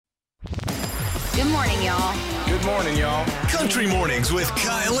Good morning, y'all. Good morning, y'all. Country Mornings with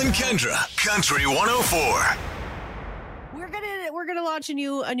Kyle and Kendra. Country 104. We're gonna launch a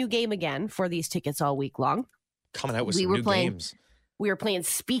new game again for these tickets all week long. Coming out with some new games. We were playing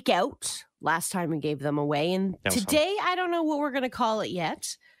Speak Out last time we gave them away, and today I don't know what we're gonna call it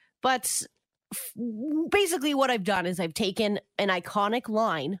yet, but basically what I've done is I've taken an iconic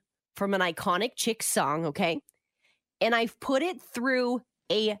line from an iconic chick song, okay, and I've put it through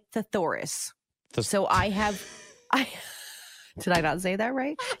a thesaurus. So I did I not say that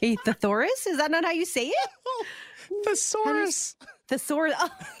right? A thesaurus? Is that not how you say it? Thesaurus. Thesaurus.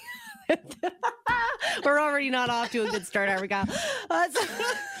 We're already not off to a good start, are we, Kyle?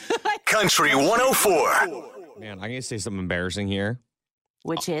 Country 104. Man, I'm going to say something embarrassing here.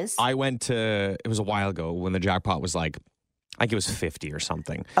 Which is? I went to, it was a while ago when the jackpot was like, I think it was 50 or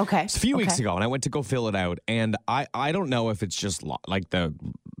something. Okay. It's a few weeks ago, and I went to go fill it out, and I don't know if it's just like the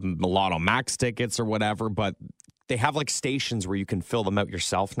Lotto Max tickets or whatever, but they have like stations where you can fill them out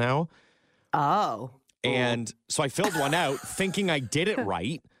yourself now. Oh. And so I filled one out thinking I did it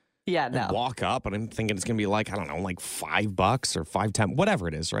right. Yeah, no. And walk up, and I'm thinking it's going to be like, I don't know, like $5 or $5.10, whatever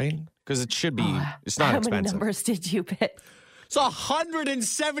it is, right? Because it should be, it's not expensive. How many numbers did you pick? It's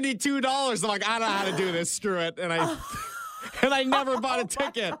 $172. I'm like, I don't know how to do this. Screw it. And I never bought a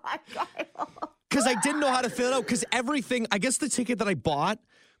ticket. Because I didn't know how to fill it out. Because everything, I guess the ticket that I bought,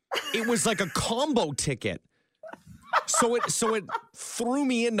 it was like a combo ticket. So it threw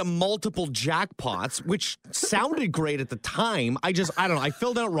me into multiple jackpots, which sounded great at the time. I don't know. I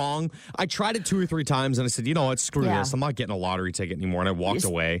filled out wrong. I tried it 2 or 3 times, and I said, you know what? Screw this. I'm not getting a lottery ticket anymore. And I walked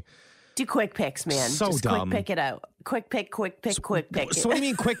away. Do quick picks, man. So just dumb. Quick pick it out. Quick pick. So what do you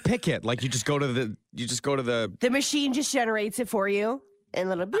mean quick pick it? Like you just go to the the machine just generates it for you, and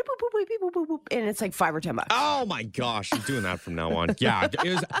little boop boop boop boop boop boop boop, and it's like $5 or $10. Oh my gosh, I'm doing that from now on. Yeah, it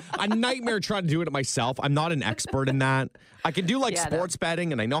was a nightmare trying to do it myself. I'm not an expert in that. I can do sports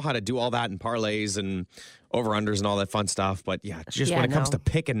betting, and I know how to do all that in parlays and over-unders and all that fun stuff. But when it comes to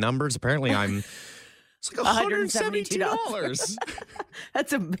picking numbers, apparently it's like $172.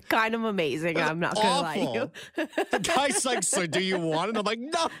 That's kind of amazing. I'm not going to lie to you. The guy's like, so do you want it? I'm like,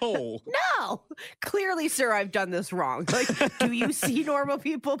 no. No. Clearly, sir, I've done this wrong. Like, do you see normal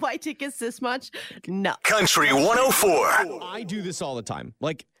people buy tickets this much? No. Country 104. I do this all the time.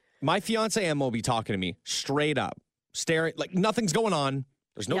 Like, my fiance Emma will be talking to me straight up, staring, like nothing's going on.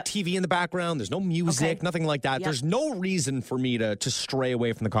 There's no TV in the background. There's no music, nothing like that. Yep. There's no reason for me to stray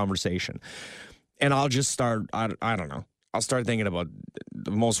away from the conversation. And I'll just start, I don't know. I'll start thinking about the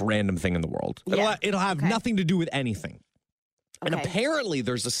most random thing in the world. Yeah. It'll have nothing to do with anything. And apparently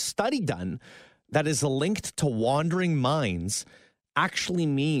there's a study done that is linked to wandering minds actually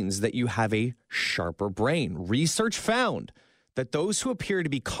means that you have a sharper brain. Research found that those who appear to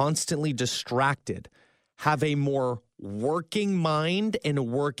be constantly distracted have a more working mind and a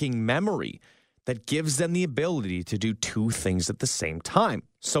working memory that gives them the ability to do 2 things at the same time.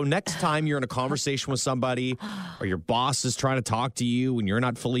 So next time you're in a conversation with somebody or your boss is trying to talk to you and you're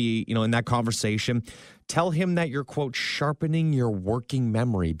not fully, in that conversation, tell him that you're, quote, sharpening your working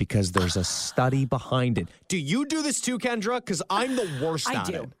memory because there's a study behind it. Do you do this too, Kendra? Because I'm the worst at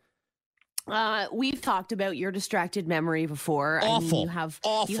it. We've talked about your distracted memory before. Awful. I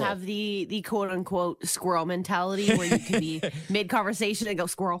mean, you have the quote unquote squirrel mentality where you can be mid conversation and go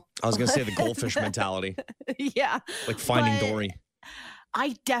squirrel. I was going to say the goldfish mentality. Yeah. Like Finding Dory.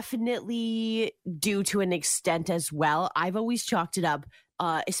 I definitely do to an extent as well. I've always chalked it up,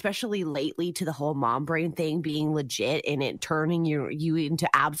 especially lately, to the whole mom brain thing being legit and it turning you into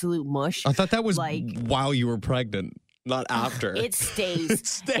absolute mush. I thought that was while you were pregnant. Not after. It stays. It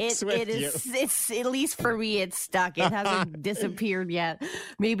sticks with you. It's at least for me, it's stuck. It hasn't disappeared yet.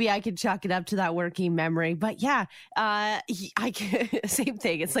 Maybe I could chalk it up to that working memory. But yeah, same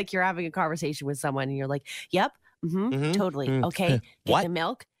thing. It's like you're having a conversation with someone and you're like, yep, totally. Okay. Get the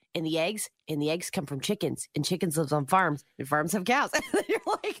milk and the eggs come from chickens, and chickens live on farms, and farms have cows. And then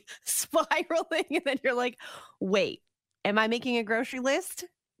you're like spiraling, and then you're like, wait, am I making a grocery list?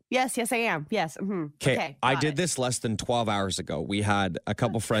 Yes, I am. Yes. Okay. I did this less than 12 hours ago. We had a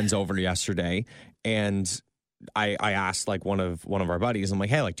couple friends over yesterday, and I asked like one of our buddies, I'm like,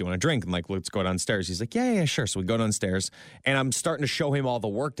 hey, like, do you want a drink? I'm like, let's go downstairs. He's like, yeah, sure. So we go downstairs, and I'm starting to show him all the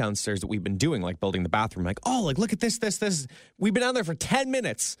work downstairs that we've been doing, like building the bathroom. Like, oh, like, look at this. We've been down there for 10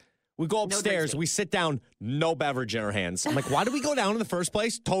 minutes. We go upstairs, we sit down, no beverage in our hands. I'm like, why did we go down in the first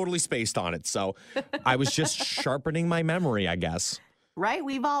place? Totally spaced on it. So I was just sharpening my memory, I guess. Right?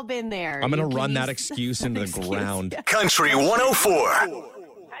 We've all been there. I'm going to run that excuse into the ground. Yeah. Country 104.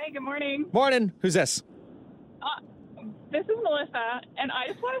 Hi, good morning. Morning. Who's this? This is Melissa, and I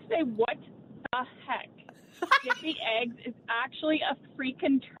just want to say what the heck? Dippy eggs is actually a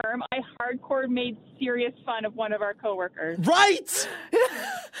freaking term. I hardcore made serious fun of one of our coworkers. Right?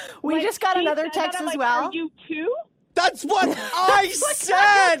 We just got another text as well. Are you too? That's what I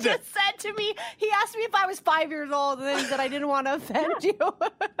said. He just said to me. He asked me if I was 5 years old, and then he said I didn't want to offend you.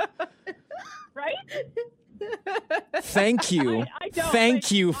 Right? Thank you. I don't,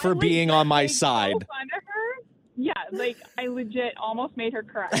 Thank you for being on my side. So fun of her. Yeah, I legit almost made her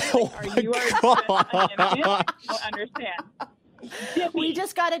cry. Oh my God. I don't understand. Dippy. We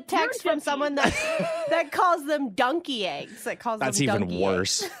just got a text from someone that calls them donkey eggs. That's even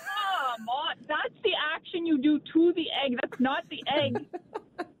worse. Come on. That's the action you do to the egg. That's not the egg.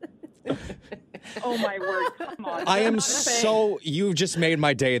 Oh, my word. Come on. I am so... You've just made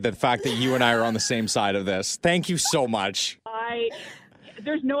my day, the fact that you and I are on the same side of this. Thank you so much.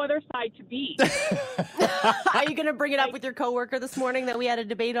 There's no other side to be. Are you going to bring it up with your coworker this morning that we had a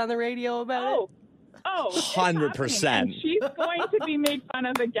debate on the radio about it? Oh, 100%. She's going to be made fun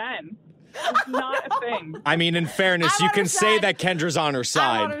of again. It's not a thing. I mean, in fairness, you can say that Kendra's on her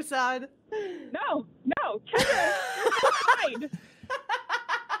side. I'm on her side. No, Kendra, you're on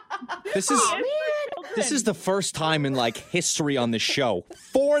This is the first time in history on the show,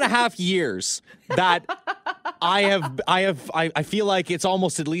 4.5 years, that I feel like it's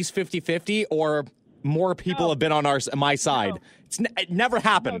almost at least 50-50 or more people have been on my side. No. It never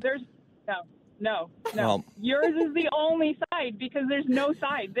happened. No. Well, yours is the only side because there's no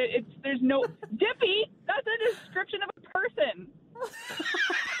side. There's no Dippy. That's a description of a person.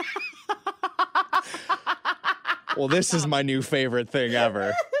 Well, this is my new favorite thing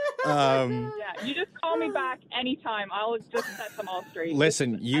ever. Yeah, you just call me back anytime. I'll just set them all straight.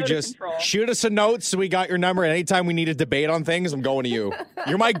 Listen, you just shoot us a note so we got your number. And anytime we need a debate on things, I'm going to you.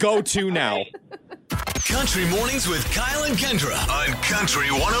 You're my go-to now. Country Mornings with Kyle and Kendra on Country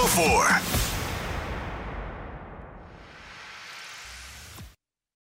 104.